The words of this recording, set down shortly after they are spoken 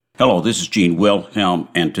Hello, this is Gene Wilhelm,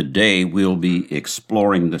 and today we'll be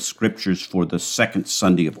exploring the scriptures for the second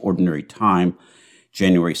Sunday of Ordinary Time,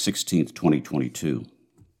 January 16th, 2022.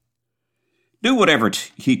 Do whatever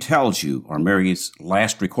he tells you are Mary's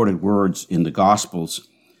last recorded words in the Gospels.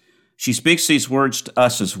 She speaks these words to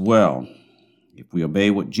us as well. If we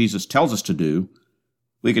obey what Jesus tells us to do,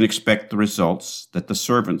 we can expect the results that the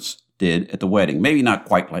servants did at the wedding. Maybe not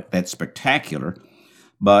quite like that spectacular,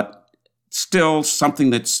 but still something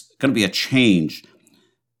that's going to be a change.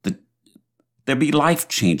 There'll be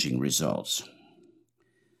life-changing results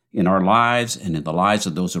in our lives and in the lives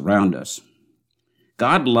of those around us.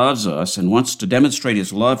 God loves us and wants to demonstrate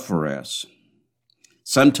his love for us.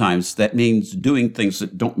 Sometimes that means doing things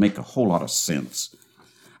that don't make a whole lot of sense.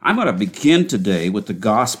 I'm going to begin today with the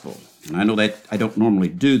gospel. And I know that I don't normally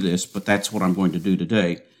do this, but that's what I'm going to do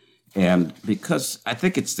today. And because I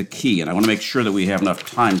think it's the key, and I want to make sure that we have enough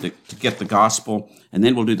time to get the gospel, and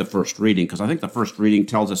then we'll do the first reading, because I think the first reading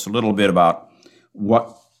tells us a little bit about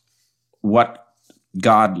what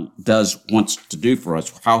God wants to do for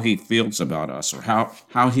us, how he feels about us, or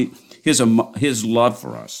his love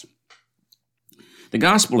for us. The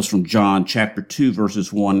gospel is from John chapter 2,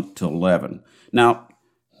 verses 1 to 11. Now,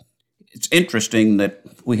 it's interesting that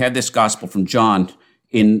we have this gospel from John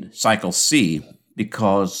in cycle C,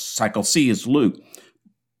 because cycle C is Luke.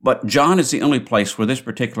 But John is the only place where this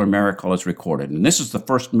particular miracle is recorded. And this is the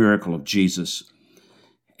first miracle of Jesus.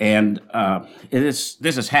 And this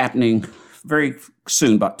is happening very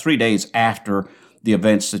soon, about 3 days after the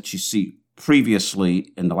events that you see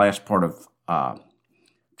previously in the last part of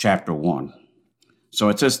chapter 1. So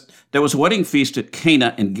it says, there was a wedding feast at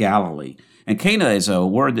Cana in Galilee. And Cana is a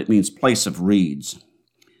word that means place of reeds.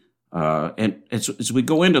 And as we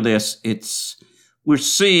go into this, we're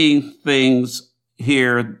seeing things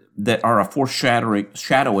here that are a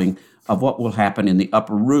foreshadowing of what will happen in the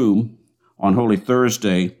upper room on Holy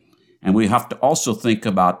Thursday. And we have to also think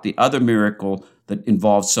about the other miracle that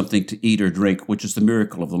involves something to eat or drink, which is the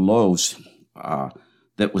miracle of the loaves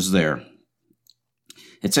that was there.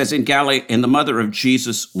 It says in Galilee, and the mother of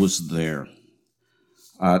Jesus was there.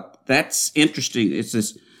 That's interesting. It's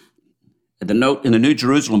this, the note in the New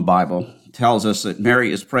Jerusalem Bible tells us that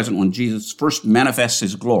Mary is present when Jesus first manifests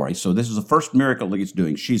his glory. So this is the first miracle that he's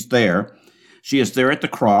doing. She's there. She is there at the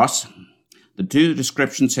cross. The two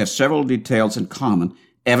descriptions have several details in common,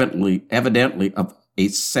 evidently of a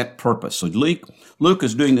set purpose. So Luke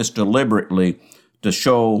is doing this deliberately to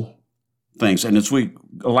show things. And as we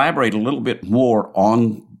elaborate a little bit more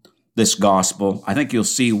on this gospel, I think you'll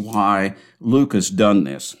see why Luke has done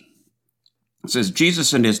this. It says,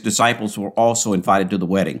 Jesus and his disciples were also invited to the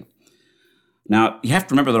wedding. Now, you have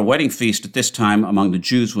to remember that a wedding feast at this time among the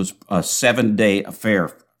Jews was a 7-day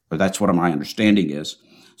affair, or that's what my understanding is.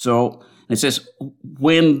 So it says,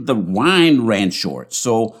 when the wine ran short.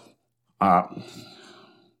 So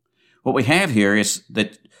what we have here is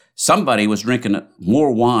that somebody was drinking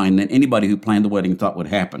more wine than anybody who planned the wedding thought would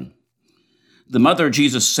happen. The mother of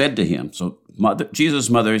Jesus said to him, so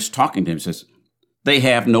Jesus' mother is talking to him, says, they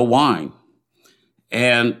have no wine.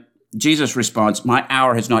 And Jesus responds, my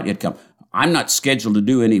hour has not yet come. I'm not scheduled to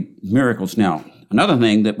do any miracles now. Another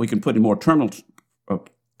thing that we can put in more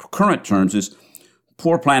current terms is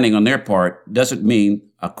poor planning on their part doesn't mean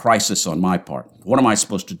a crisis on my part. What am I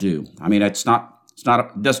supposed to do? I mean,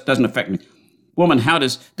 doesn't affect me. Woman, how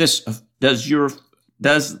does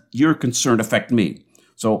your concern affect me?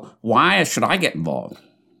 So why should I get involved?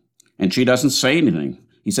 And she doesn't say anything.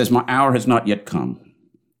 He says, my hour has not yet come.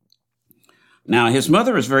 Now, his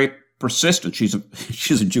mother is very persistent. She's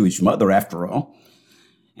a Jewish mother, after all.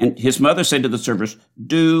 And his mother said to the servers,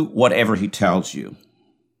 do whatever he tells you.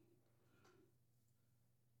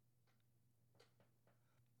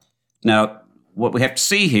 Now, what we have to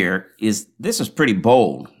see here is this is pretty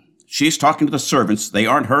bold. She's talking to the servants. They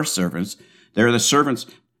aren't her servants. They're the servants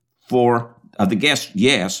of the guests,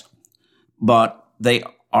 yes, but they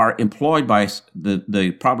are employed by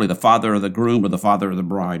probably the father of the groom or the father of the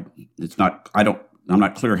bride. I'm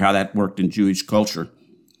not clear how that worked in Jewish culture.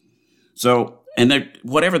 So, and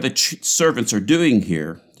whatever the servants are doing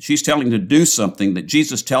here, she's telling them to do something that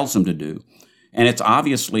Jesus tells them to do. And it's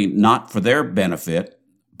obviously not for their benefit,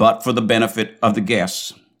 but for the benefit of the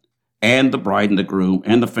guests and the bride and the groom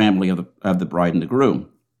and the family of the bride and the groom.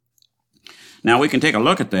 Now, we can take a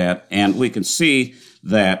look at that, and we can see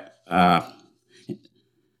that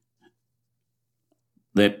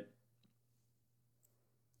that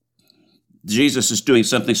Jesus is doing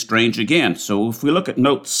something strange again. So if we look at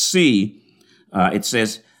note C, it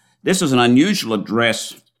says, this is an unusual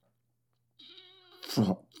address,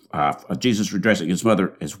 Jesus addressing his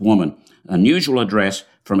mother as woman, unusual address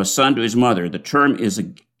from a son to his mother. The term is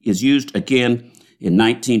used again in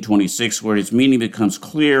 1926, where its meaning becomes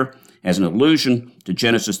clear as an allusion to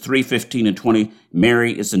Genesis 3:15 and 20.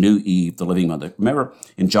 Mary is the new Eve, the living mother. Remember,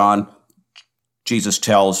 in John, Jesus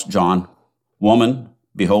tells John, woman,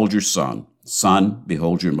 behold your son. Son,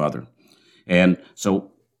 behold your mother. And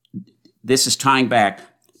so this is tying back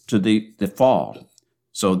to the fall.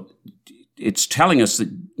 So it's telling us that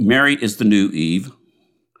Mary is the new Eve,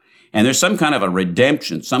 and there's some kind of a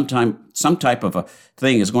redemption, some type of a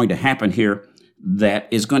thing is going to happen here that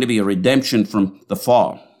is going to be a redemption from the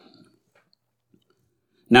fall.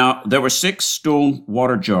 Now, there were 6 stone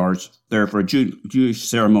water jars there for Jewish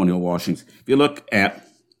ceremonial washings. If you look at,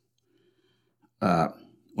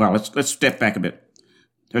 let's step back a bit.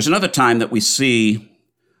 There's another time that we see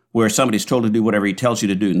where somebody's told to do whatever he tells you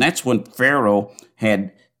to do, and that's when Pharaoh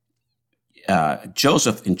had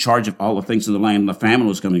Joseph in charge of all the things in the land, and the famine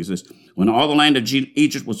was going to exist. When all the land of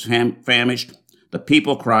Egypt was famished, the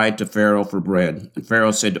people cried to Pharaoh for bread. And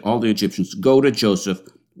Pharaoh said to all the Egyptians, go to Joseph,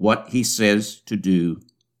 what he says to do,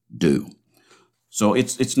 do. So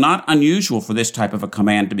it's not unusual for this type of a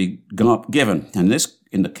command to be given. And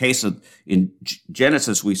in the case of, in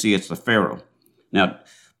Genesis, we see it's the Pharaoh. Now,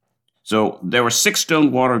 so there were 6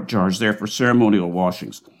 stone water jars there for ceremonial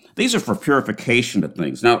washings. These are for purification of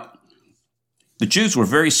things. Now, the Jews were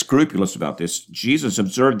very scrupulous about this. Jesus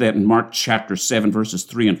observed that in Mark chapter 7, verses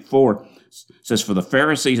 3 and 4. It says, for the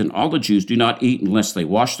Pharisees and all the Jews do not eat unless they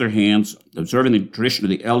wash their hands, observing the tradition of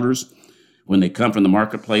the elders. When they come from the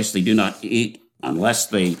marketplace, they do not eat unless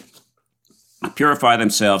they purify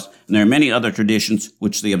themselves. And there are many other traditions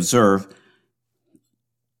which they observe,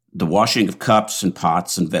 the washing of cups and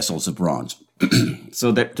pots and vessels of bronze.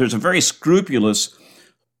 So there's a very scrupulous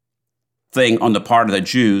thing on the part of the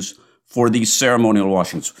Jews for these ceremonial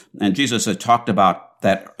washings. And Jesus had talked about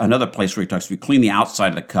that, another place where he talks, you clean the outside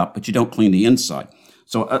of the cup, but you don't clean the inside.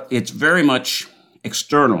 So it's very much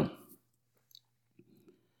external.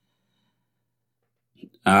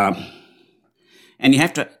 And you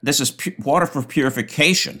have to, this is water for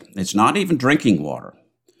purification. It's not even drinking water.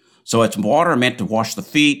 So it's water meant to wash the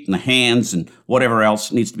feet and the hands and whatever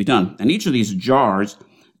else needs to be done. And each of these jars,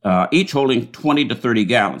 each holding 20 to 30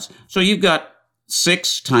 gallons. So you've got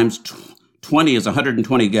 6 times 20 is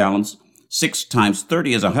 120 gallons. 6 times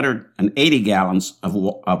 30 is 180 gallons of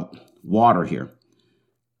water here.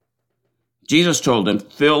 Jesus told them,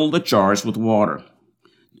 fill the jars with water.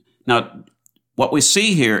 Now, what we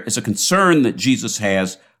see here is a concern that Jesus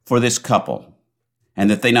has for this couple, and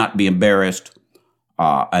that they not be embarrassed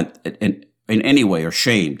in any way or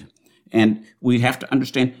shamed. And we have to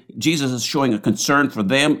understand Jesus is showing a concern for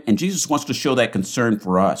them, and Jesus wants to show that concern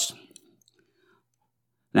for us.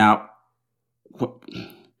 Now,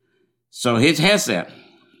 so he has that.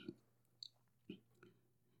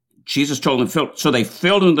 Jesus told them, so they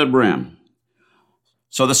filled them to the brim.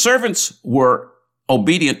 So the servants were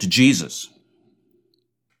obedient to Jesus.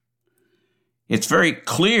 It's very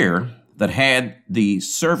clear that had the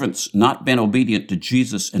servants not been obedient to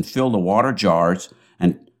Jesus and filled the water jars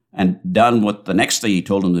and done what the next thing he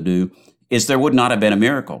told them to do, is there would not have been a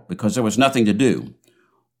miracle, because there was nothing to do.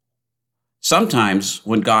 Sometimes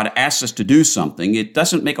when God asks us to do something, it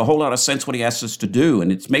doesn't make a whole lot of sense what he asks us to do,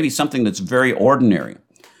 and it's maybe something that's very ordinary.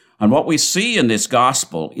 And what we see in this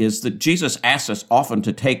gospel is that Jesus asks us often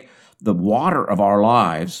to take the water of our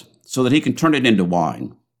lives so that he can turn it into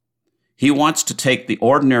wine. He wants to take the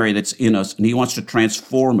ordinary that's in us, and he wants to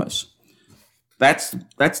transform us. That's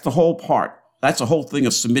the whole part. That's the whole thing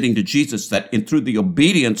of submitting to Jesus, that through the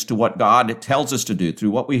obedience to what God tells us to do,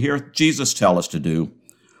 through what we hear Jesus tell us to do,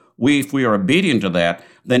 if we are obedient to that,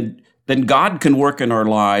 then God can work in our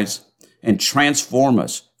lives and transform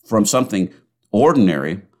us from something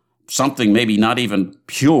ordinary, something maybe not even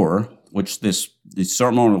pure, which the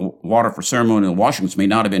ceremonial water for ceremonial washings may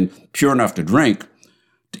not have been pure enough to drink,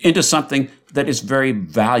 into something that is very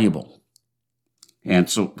valuable. And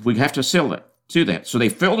so we have to do that. So they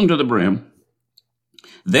filled them to the brim.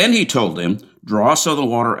 Then he told them, draw some of the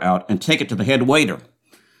water out and take it to the head waiter.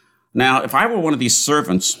 Now, if I were one of these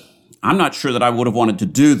servants, I'm not sure that I would have wanted to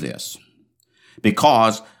do this,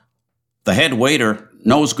 because the head waiter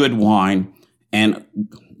knows good wine, and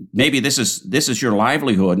maybe this is your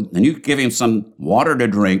livelihood, and you give him some water to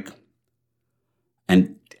drink,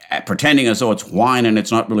 and pretending as though it's wine and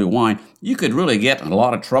it's not really wine, you could really get in a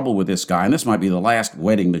lot of trouble with this guy, and this might be the last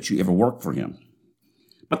wedding that you ever work for him.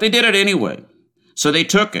 But they did it anyway. So they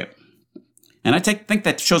took it. And I think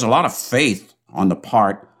that shows a lot of faith on the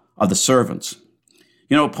part of the servants.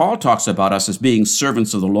 You know, Paul talks about us as being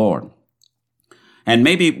servants of the Lord. And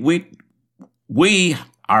maybe we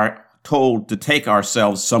are told to take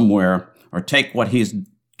ourselves somewhere or take what he's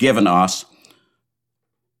given us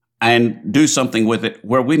and do something with it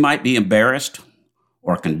where we might be embarrassed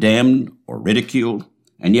or condemned or ridiculed.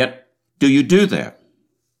 And yet, do you do that?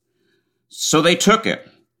 So they took it.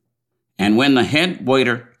 And when the head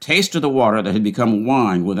waiter tasted the water that had become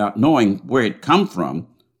wine without knowing where it come from,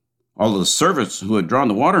 although the servants who had drawn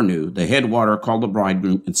the water knew, the head waiter called the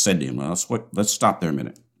bridegroom and said to him, well, let's stop there a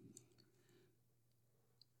minute.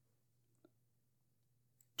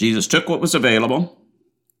 Jesus took what was available,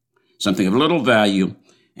 something of little value,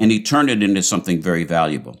 and he turned it into something very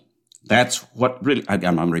valuable. That's what really, I'm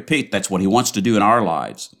going to repeat, that's what he wants to do in our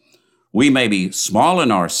lives. We may be small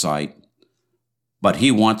in our sight, but he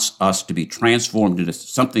wants us to be transformed into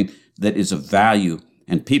something that is of value,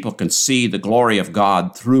 and people can see the glory of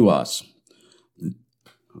God through us.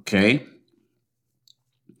 Okay?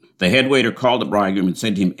 The head waiter called the bridegroom and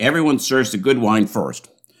said to him, everyone serves the good wine first.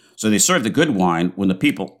 So they serve the good wine when the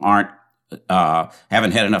people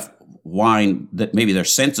haven't had enough wine, that maybe their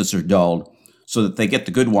senses are dulled, so that they get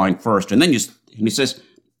the good wine first. And then he says,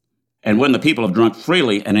 and when the people have drunk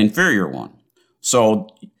freely, an inferior one. So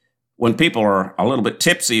when people are a little bit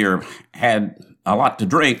tipsy or had a lot to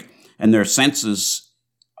drink and their senses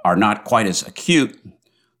are not quite as acute,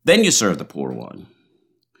 then you serve the poor wine.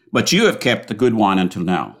 But you have kept the good wine until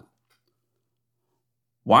now.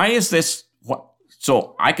 Why is this?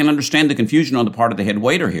 So I can understand the confusion on the part of the head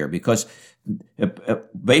waiter here, because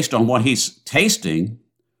based on what he's tasting,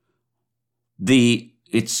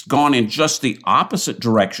 it's gone in just the opposite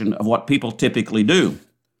direction of what people typically do.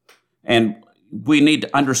 And we need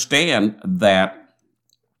to understand that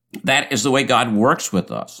that is the way God works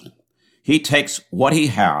with us. He takes what he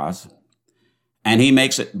has and he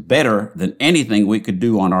makes it better than anything we could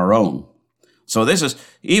do on our own. So this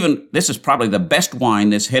is probably the best wine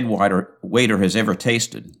this head waiter has ever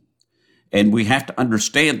tasted. And we have to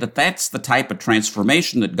understand that that's the type of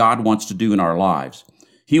transformation that God wants to do in our lives.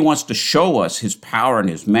 He wants to show us his power and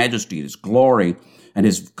his majesty, his glory, and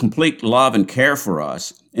his complete love and care for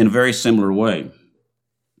us in a very similar way.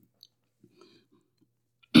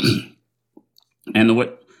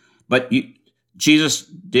 Jesus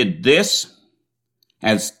did this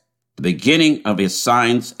as the beginning of his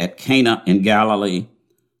signs at Cana in Galilee,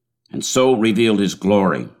 and so revealed his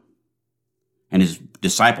glory. And his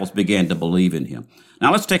disciples began to believe in him.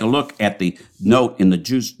 Now let's take a look at the note in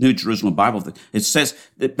the New Jerusalem Bible. It says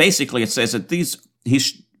that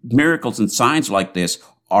these miracles and signs like this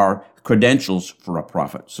are credentials for a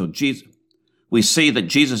prophet. So we see that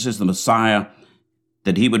Jesus is the Messiah,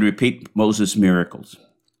 that he would repeat Moses' miracles.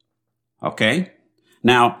 Okay?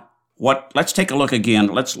 Now, let's take a look again.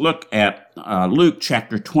 Let's look at Luke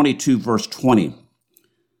chapter 22, verse 20.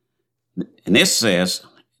 And this says,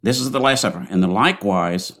 this is the Last Supper. And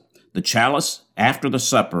likewise, the chalice after the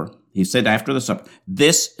supper, he said after the supper,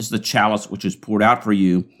 this is the chalice which is poured out for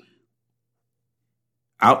you,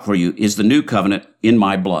 is the new covenant in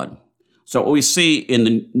my blood. So what we see in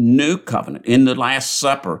the new covenant, in the Last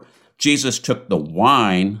Supper, Jesus took the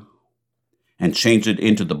wine and changed it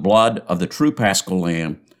into the blood of the true Paschal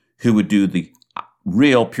Lamb, who would do the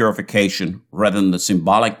real purification rather than the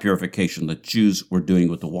symbolic purification that Jews were doing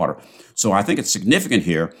with the water. So I think it's significant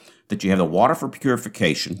here that you have the water for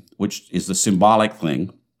purification, which is the symbolic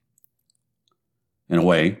thing, in a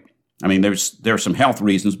way. I mean, there are some health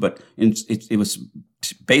reasons, but it was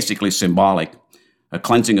basically symbolic, a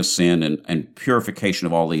cleansing of sin and purification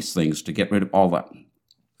of all these things to get rid of all that.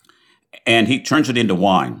 And he turns it into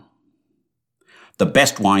wine, the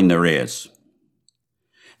best wine there is.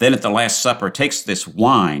 Then at the Last Supper, takes this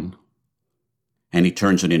wine and he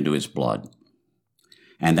turns it into his blood.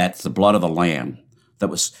 And that's the blood of the Lamb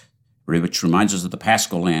which reminds us of the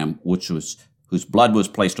Paschal Lamb, whose blood was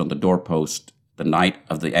placed on the doorpost the night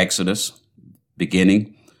of the Exodus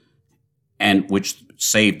beginning, and which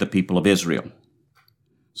saved the people of Israel.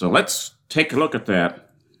 So let's take a look at that.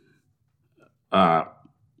 Now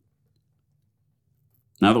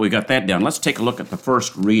that we got that down, let's take a look at the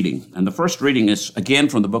first reading. And the first reading is, again,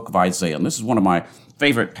 from the book of Isaiah. And this is one of my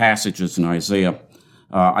favorite passages in Isaiah.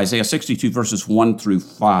 Isaiah 62, verses 1 through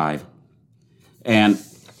 5. And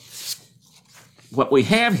what we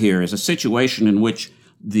have here is a situation in which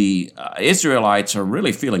the Israelites are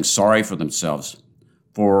really feeling sorry for themselves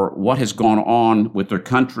for what has gone on with their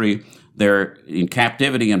country. They're in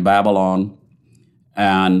captivity in Babylon,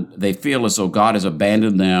 and they feel as though God has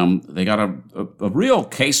abandoned them. They got a real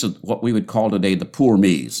case of what we would call today the poor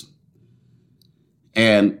me's.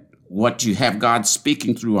 And what you have God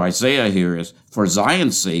speaking through Isaiah here is, for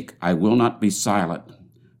Zion's sake, I will not be silent.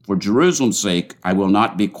 For Jerusalem's sake, I will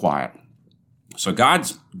not be quiet. So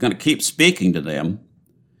God's going to keep speaking to them,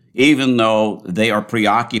 even though they are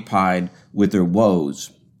preoccupied with their woes.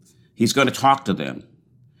 He's going to talk to them.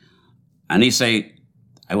 And he say,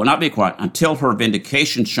 I will not be quiet until her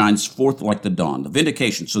vindication shines forth like the dawn. The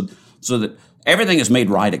vindication, so that everything is made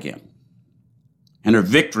right again. And her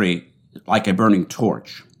victory like a burning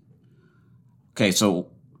torch. Okay, so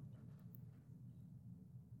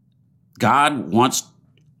God wants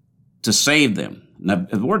to save them. Now,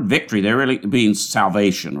 the word victory, there really means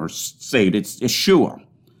salvation or saved. It's Yeshua.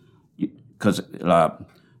 Because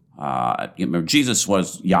Jesus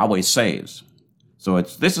was Yahweh saves. So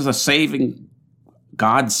this is a saving,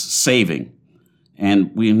 God's saving.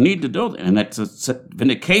 And we need to do that. And that's a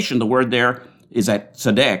vindication. The word there is at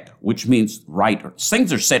tzedek, which means right.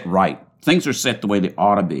 Things are set right. Things are set the way they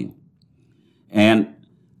ought to be. And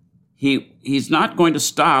he's not going to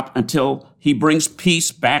stop until he brings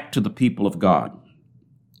peace back to the people of God.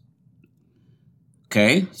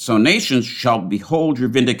 Okay, so nations shall behold your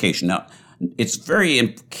vindication. Now, it's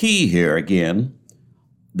very key here again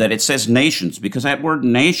that it says nations, because that word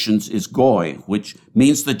nations is goy, which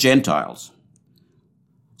means the Gentiles.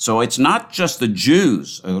 So it's not just the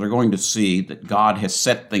Jews that are going to see that God has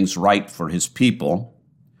set things right for his people.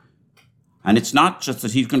 And it's not just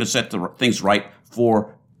that he's going to set the things right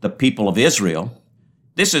for the people of Israel.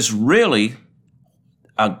 This is really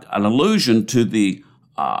an allusion to the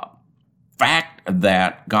fact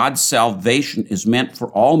that God's salvation is meant for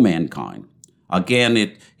all mankind. Again,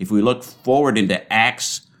 if we look forward into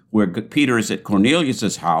Acts, where Peter is at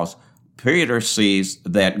Cornelius' house, Peter sees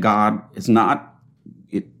that God is not,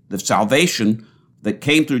 the salvation that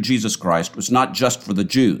came through Jesus Christ was not just for the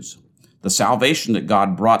Jews. The salvation that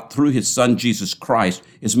God brought through his son, Jesus Christ,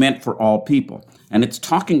 is meant for all people. And it's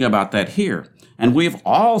talking about that here. And we've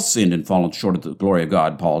all sinned and fallen short of the glory of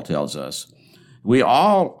God, Paul tells us. We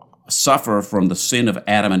all suffer from the sin of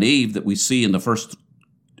Adam and Eve that we see in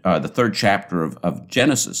the third chapter of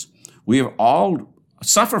Genesis. We all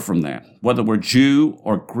suffer from that, whether we're Jew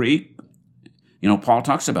or Greek. Paul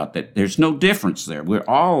talks about that. There's no difference there. We're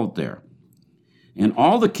all there. And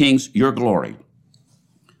all the kings, your glory.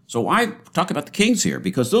 So why talk about the kings here?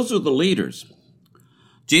 Because those are the leaders.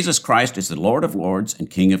 Jesus Christ is the Lord of lords and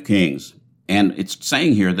King of kings. And it's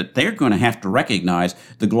saying here that they're going to have to recognize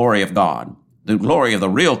the glory of God, the glory of the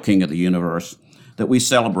real King of the universe that we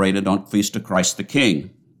celebrated on Feast of Christ the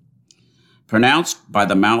King, pronounced by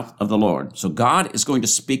the mouth of the Lord. So God is going to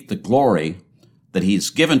speak the glory that he's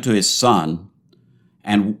given to his son,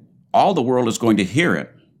 and all the world is going to hear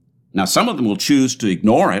it. Now, some of them will choose to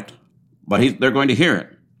ignore it, but they're going to hear it.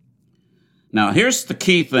 Now, here's the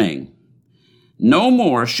key thing. No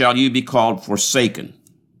more shall you be called forsaken.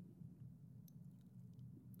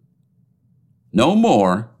 No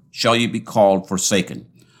more shall you be called forsaken.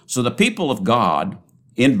 So the people of God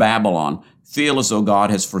in Babylon feel as though God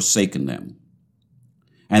has forsaken them.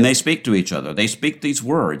 And they speak to each other. They speak these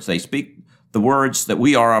words. They speak the words that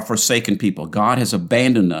we are a forsaken people. God has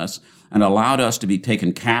abandoned us and allowed us to be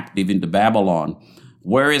taken captive into Babylon.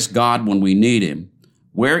 Where is God when we need him?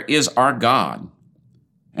 Where is our God?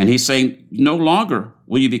 And he's saying, no longer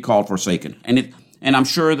will you be called forsaken. And I'm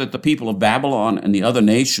sure that the people of Babylon and the other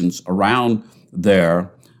nations around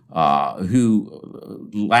there who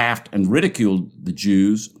laughed and ridiculed the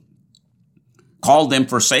Jews called them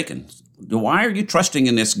forsaken. Why are you trusting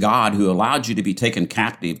in this God who allowed you to be taken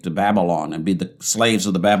captive to Babylon and be the slaves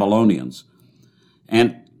of the Babylonians?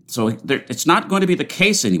 And so it's not going to be the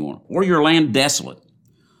case anymore. Or your land desolate.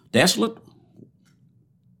 Desolate?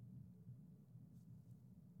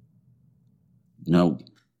 No.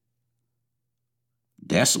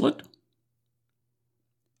 Desolate?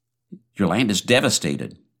 Your land is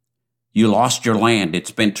devastated. You lost your land.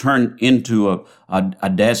 It's been turned into a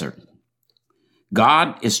desert.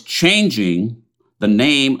 God is changing the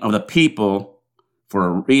name of the people for a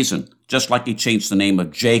reason, just like he changed the name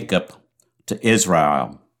of Jacob to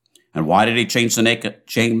Israel. And why did he change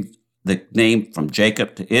the name from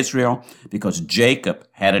Jacob to Israel? Because Jacob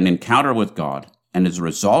had an encounter with God, and as a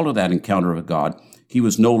result of that encounter with God, he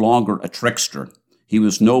was no longer a trickster. He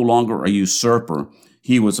was no longer a usurper.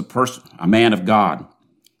 He was a man of God.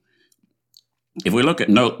 If we look at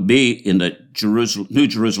note B in the New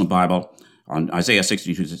Jerusalem Bible, on Isaiah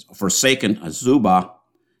 62, it says, forsaken Azubah,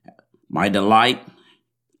 my delight,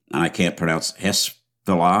 and I can't pronounce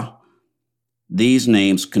Hesphilah. These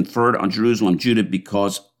names conferred on Jerusalem and Judah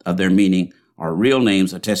because of their meaning are real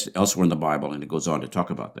names attested elsewhere in the Bible, and it goes on to talk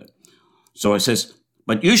about that. So it says,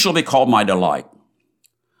 but you shall be called my delight.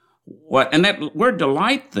 And that word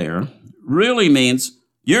delight there really means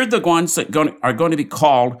you're the ones that are going to be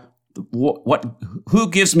called who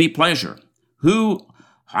gives me pleasure, who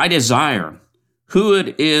I desire, who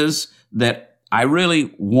it is that I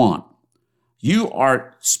really want. You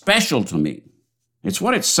are special to me. It's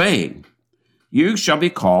what it's saying. You shall be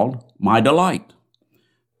called my delight.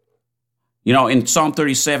 You know, in Psalm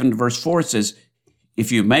 37, verse 4, it says,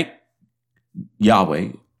 if you make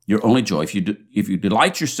Yahweh your only joy, if you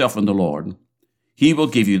delight yourself in the Lord, he will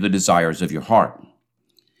give you the desires of your heart.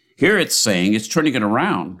 Here it's saying, it's turning it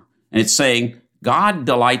around, and it's saying, God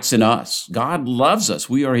delights in us. God loves us.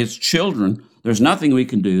 We are his children. There's nothing we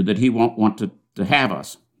can do that he won't want to have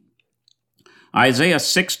us. Isaiah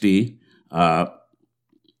 60,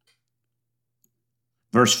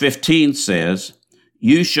 verse 15 says,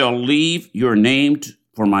 you shall leave your name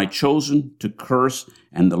for my chosen to curse,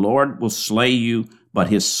 and the Lord will slay you, but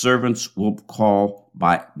his servants will be called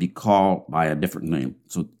by a different name.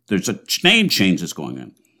 So there's a name change that's going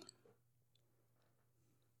on.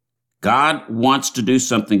 God wants to do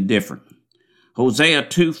something different. Hosea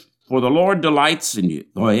 2, for the Lord delights in you,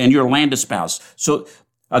 and your land espoused. So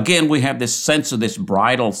again, we have this sense of this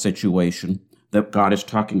bridal situation that God is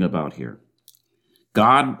talking about here.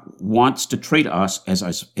 God wants to treat us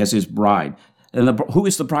as his bride. And who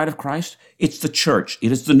is the bride of Christ? It's the church.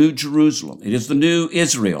 It is the new Jerusalem. It is the new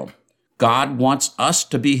Israel. God wants us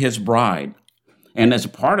to be his bride. And as a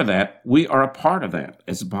part of that, we are a part of that,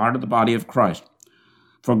 as a part of the body of Christ.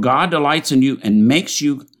 For God delights in you and makes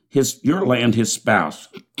you your land his spouse.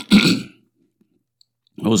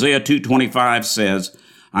 Hosea 2:25 says,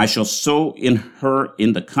 I shall sow in her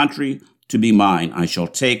in the country to be mine. I shall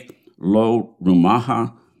take Lo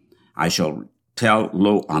Rumaha. I shall tell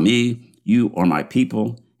Lo Ami, you are my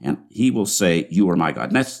people, and he will say, you are my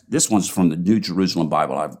God. And this one's from the New Jerusalem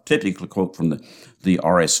Bible. I typically quote from the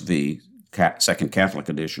RSV, Second Catholic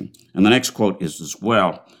Edition. And the next quote is as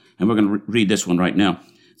well, and we're going to read this one right now.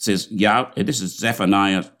 It says, this is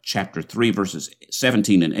Zephaniah chapter 3, verses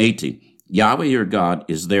 17 and 18. Yahweh your God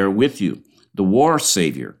is there with you, the war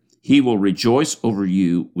savior. He will rejoice over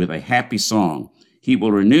you with a happy song. He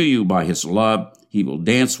will renew you by his love. He will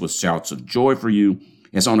dance with shouts of joy for you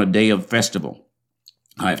as on a day of festival.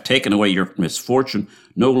 I have taken away your misfortune.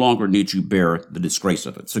 No longer need you bear the disgrace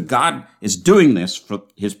of it. So God is doing this for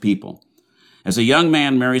his people. As a young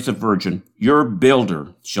man marries a virgin, your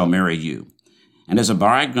builder shall marry you. And as a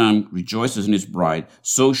bridegroom rejoices in his bride,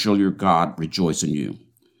 so shall your God rejoice in you.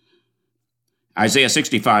 Isaiah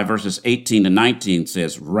 65 verses 18 and 19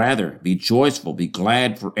 says, rather be joyful, be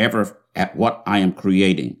glad forever at what I am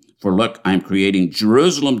creating. For look, I am creating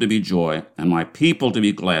Jerusalem to be joy and my people to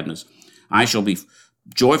be gladness. I shall be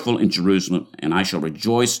joyful in Jerusalem and I shall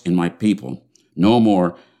rejoice in my people. No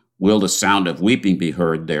more will the sound of weeping be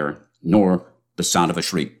heard there, nor the sound of a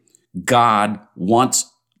shriek. God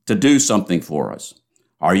wants to do something for us.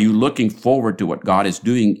 Are you looking forward to what God is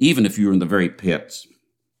doing, even if you're in the very pits?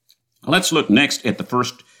 Let's look next at the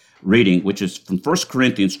first reading, which is from 1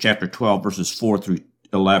 Corinthians chapter 12, verses 4 through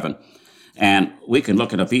 11. And we can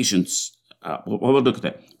look at Ephesians. We'll look at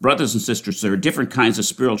that. Brothers and sisters, there are different kinds of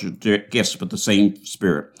spiritual gifts, but the same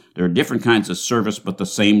Spirit. There are different kinds of service, but the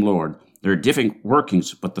same Lord. There are different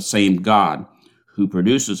workings, but the same God, who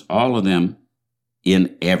produces all of them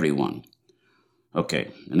in everyone.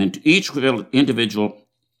 Okay, and then to each individual,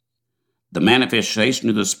 the manifestation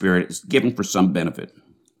of the Spirit is given for some benefit.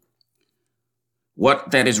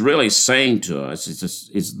 What that is really saying to us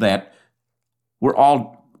is that we're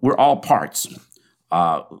all parts.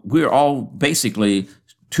 We're all basically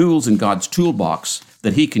tools in God's toolbox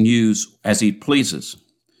that he can use as he pleases.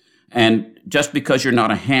 And just because you're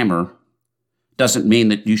not a hammer doesn't mean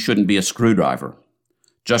that you shouldn't be a screwdriver.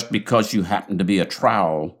 Just because you happen to be a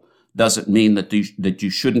trowel doesn't mean that you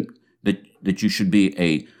should be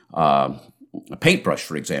a paintbrush,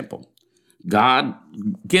 for example. God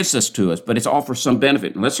gives this to us, but it's all for some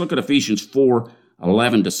benefit. And let's look at Ephesians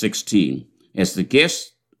 4:11 to 16. As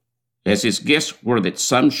his gifts were that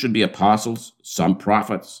some should be apostles, some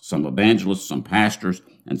prophets, some evangelists, some pastors,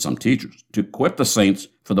 and some teachers, to equip the saints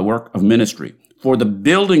for the work of ministry, for the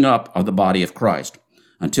building up of the body of Christ,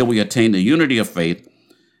 until we attain the unity of faith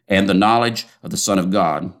and the knowledge of the Son of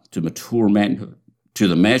God, to mature manhood, to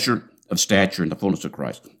the measure of stature and the fullness of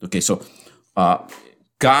Christ. Okay, so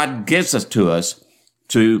God gives us to us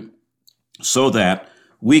so that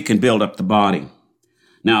we can build up the body.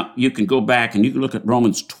 Now, you can go back and you can look at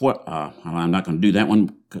Romans 12. I'm not going to do that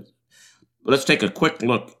one. But let's take a quick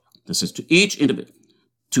look. This says, to each individual,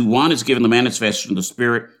 to one is given the manifestation of the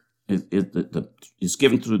Spirit, is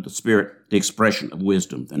given through the Spirit the expression of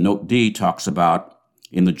wisdom. And note D talks about,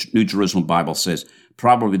 in the New Jerusalem Bible says,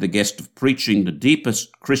 probably the guest of preaching the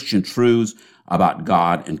deepest Christian truths about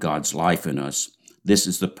God and God's life in us. This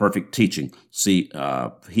is the perfect teaching. See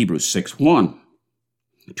Hebrews 6:1.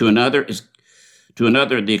 To another,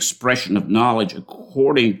 the expression of knowledge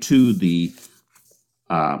according to the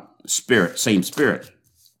Spirit, same Spirit.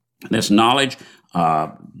 This knowledge,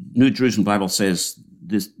 New Jerusalem Bible says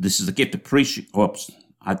this is the gift of preaching. Oops,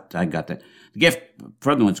 I got that. The gift,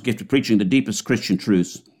 further one's gift of preaching the deepest Christian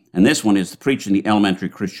truths, and this one is preaching the elementary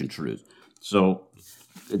Christian truths. So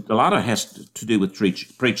a lot of it has to do with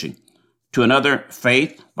preaching. To another,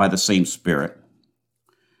 faith by the same Spirit,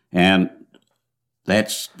 and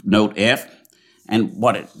that's note F. And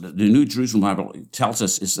what the New Jerusalem Bible tells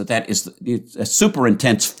us is that it's a super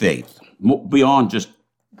intense faith, beyond just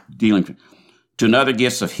dealing. To another,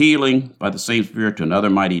 gifts of healing by the same Spirit. To another,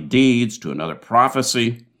 mighty deeds. To another,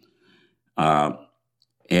 prophecy. And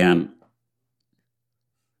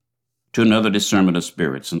to another, discernment of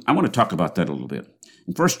spirits. And I want to talk about that a little bit.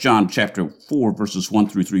 In 1 John chapter 4, verses 1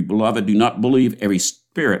 through 3, Beloved, do not believe every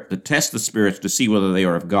spirit, but test the spirits to see whether they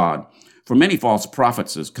are of God. For many false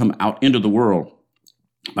prophets have come out into the world.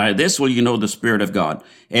 By this will you know the Spirit of God.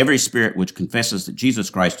 Every spirit which confesses that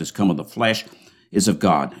Jesus Christ has come in the flesh is of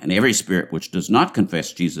God, and every spirit which does not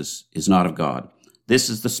confess Jesus is not of God. This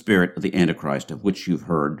is the spirit of the Antichrist, of which you've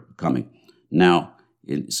heard coming. Now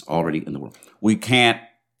it's already in the world. We can't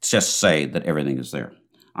just say that everything is there.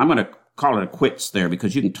 I'm going to call it a quits there,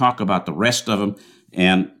 because you can talk about the rest of them,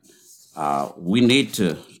 and we need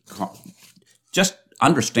to just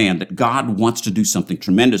understand that God wants to do something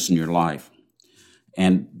tremendous in your life.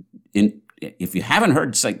 And if you haven't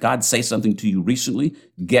heard God say something to you recently,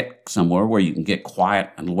 get somewhere where you can get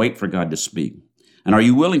quiet and wait for God to speak. And are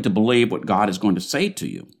you willing to believe what God is going to say to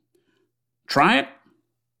you? Try it.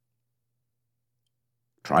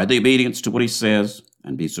 Try the obedience to what he says,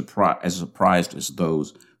 and be as surprised as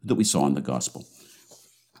those that we saw in the gospel.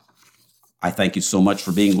 I thank you so much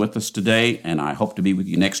for being with us today, and I hope to be with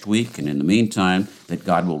you next week. And in the meantime, that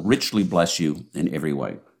God will richly bless you in every way.